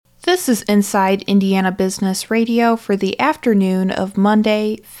This is Inside Indiana Business Radio for the afternoon of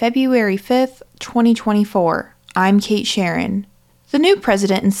Monday, February 5th, 2024. I'm Kate Sharon. The new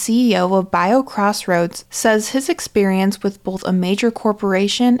president and CEO of BioCrossroads says his experience with both a major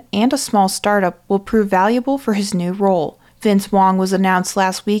corporation and a small startup will prove valuable for his new role. Vince Wong was announced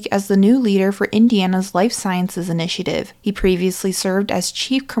last week as the new leader for Indiana's Life Sciences Initiative. He previously served as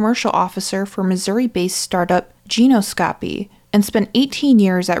Chief Commercial Officer for Missouri-based startup Genoscopy and spent 18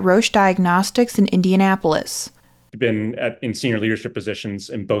 years at Roche Diagnostics in Indianapolis. I've been in senior leadership positions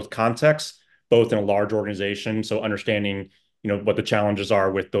in both contexts, both in a large organization, so understanding what the challenges are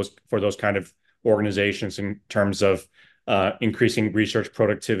with those kind of organizations in terms of increasing research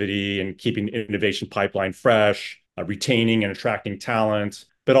productivity and keeping the innovation pipeline fresh, retaining and attracting talent,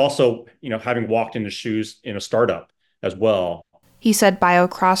 but also having walked in the shoes in a startup as well. He said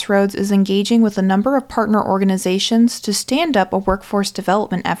BioCrossroads is engaging with a number of partner organizations to stand up a workforce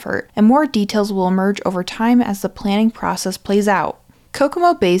development effort, and more details will emerge over time as the planning process plays out.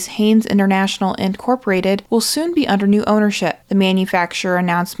 Kokomo-based Haynes International Incorporated will soon be under new ownership. The manufacturer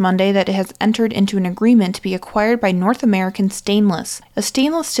announced Monday that it has entered into an agreement to be acquired by North American Stainless, a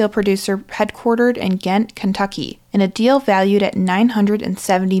stainless steel producer headquartered in Ghent, Kentucky, in a deal valued at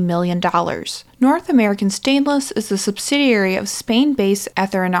 $970 million. North American Stainless is a subsidiary of Spain-based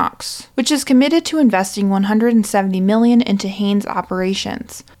Acerinox, which is committed to investing $170 million into Haynes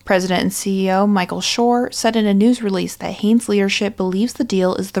operations. President and CEO Michael Shore said in a news release that Haynes leadership believes the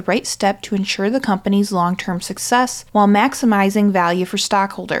deal is the right step to ensure the company's long-term success while maximizing value for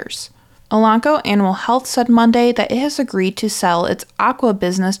stockholders. Elanco Animal Health said Monday that it has agreed to sell its aqua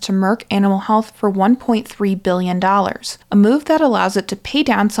business to Merck Animal Health for $1.3 billion, a move that allows it to pay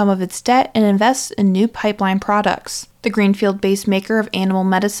down some of its debt and invest in new pipeline products. The Greenfield-based maker of animal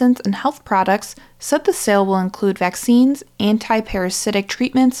medicines and health products said the sale will include vaccines, anti-parasitic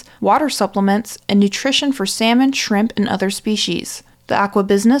treatments, water supplements, and nutrition for salmon, shrimp, and other species. The aqua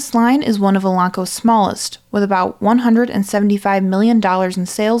business line is one of Elanco's smallest, with about $175 million in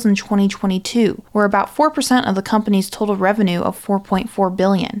sales in 2022, or about 4% of the company's total revenue of $4.4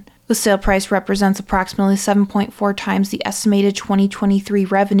 billion. The sale price represents approximately 7.4 times the estimated 2023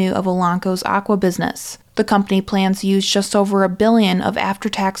 revenue of Elanco's aqua business. The company plans to use just over $1 billion of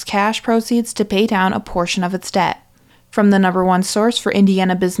after-tax cash proceeds to pay down a portion of its debt. From the number one source for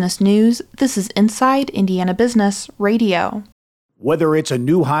Indiana business news, this is Inside Indiana Business Radio. Whether it's a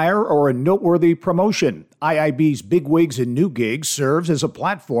new hire or a noteworthy promotion, IIB's Bigwigs and New Gigs serves as a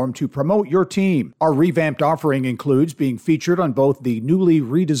platform to promote your team. Our revamped offering includes being featured on both the newly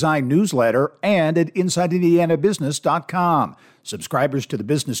redesigned newsletter and at InsideIndianaBusiness.com. Subscribers to the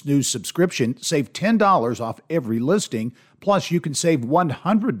Business News subscription save $10 off every listing, plus you can save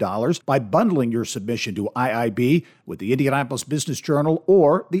 $100 by bundling your submission to IIB with the Indianapolis Business Journal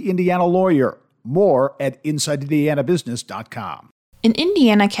or the Indiana Lawyer. More at InsideIndianaBusiness.com. An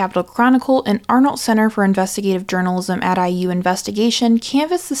Indiana Capital Chronicle and Arnold Center for Investigative Journalism at IU investigation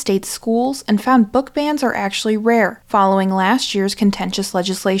canvassed the state's schools and found book bans are actually rare, following last year's contentious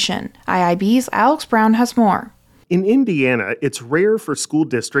legislation. IIB's Alex Brown has more. In Indiana, it's rare for school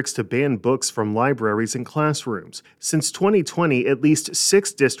districts to ban books from libraries and classrooms. Since 2020, at least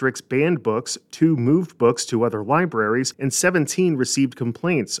 6 districts banned books, 2 moved books to other libraries, and 17 received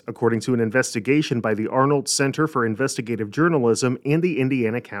complaints, according to an investigation by the Arnold Center for Investigative Journalism and the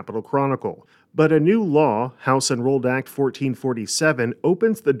Indiana Capital Chronicle. But a new law, House Enrolled Act 1447,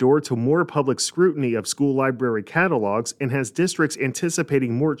 opens the door to more public scrutiny of school library catalogs and has districts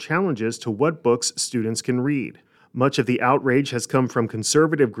anticipating more challenges to what books students can read. Much of the outrage has come from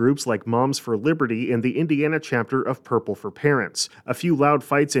conservative groups like Moms for Liberty and the Indiana chapter of Purple for Parents. A few loud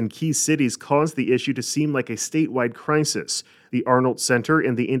fights in key cities caused the issue to seem like a statewide crisis. The Arnold Center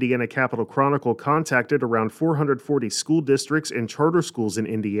and the Indiana Capital Chronicle contacted around 440 school districts and charter schools in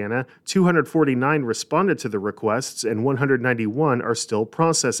Indiana. 249 responded to the requests, and 191 are still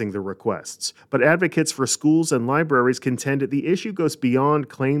processing the requests. But advocates for schools and libraries contend the issue goes beyond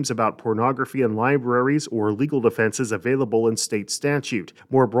claims about pornography in libraries or legal defenses available in state statute.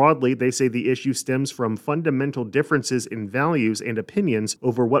 More broadly, they say the issue stems from fundamental differences in values and opinions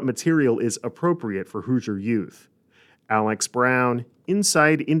over what material is appropriate for Hoosier youth. Alex Brown,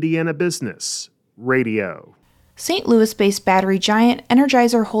 Inside Indiana Business Radio. St. Louis-based battery giant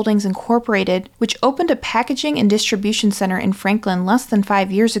Energizer Holdings Incorporated, which opened a packaging and distribution center in Franklin less than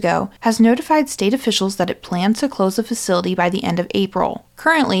 5 years ago, has notified state officials that it plans to close the facility by the end of April.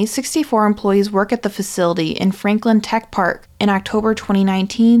 Currently, 64 employees work at the facility in Franklin Tech Park. In October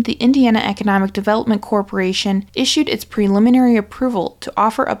 2019, the Indiana Economic Development Corporation issued its preliminary approval to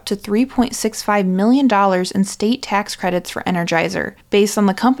offer up to $3.65 million in state tax credits for Energizer, based on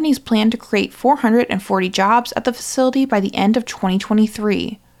the company's plan to create 440 jobs at the facility by the end of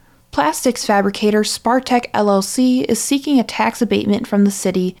 2023. Plastics fabricator Spartech LLC is seeking a tax abatement from the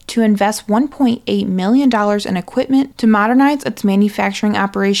city to invest $1.8 million in equipment to modernize its manufacturing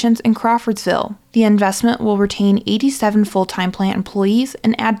operations in Crawfordsville. The investment will retain 87 full-time plant employees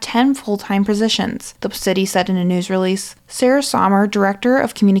and add 10 full-time positions, the city said in a news release. Sarah Sommer, Director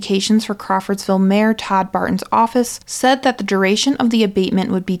of Communications for Crawfordsville Mayor Todd Barton's office, said that the duration of the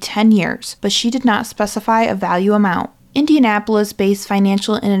abatement would be 10 years, but she did not specify a value amount. Indianapolis-based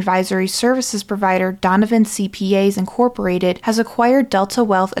financial and advisory services provider Donovan CPAs Incorporated has acquired Delta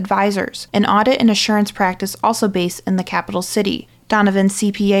Wealth Advisors, an audit and assurance practice also based in the capital city. Donovan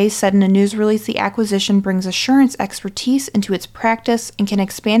CPAs said in a news release the acquisition brings assurance expertise into its practice and can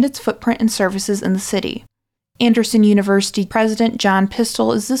expand its footprint and services in the city. Anderson University President John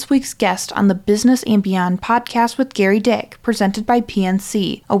Pistol is this week's guest on the Business and Beyond podcast with Gary Dick, presented by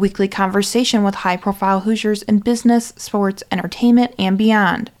PNC, a weekly conversation with high-profile Hoosiers in business, sports, entertainment, and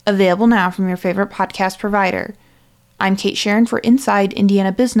beyond. Available now from your favorite podcast provider. I'm Kate Sharon for Inside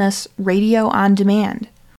Indiana Business, Radio on Demand.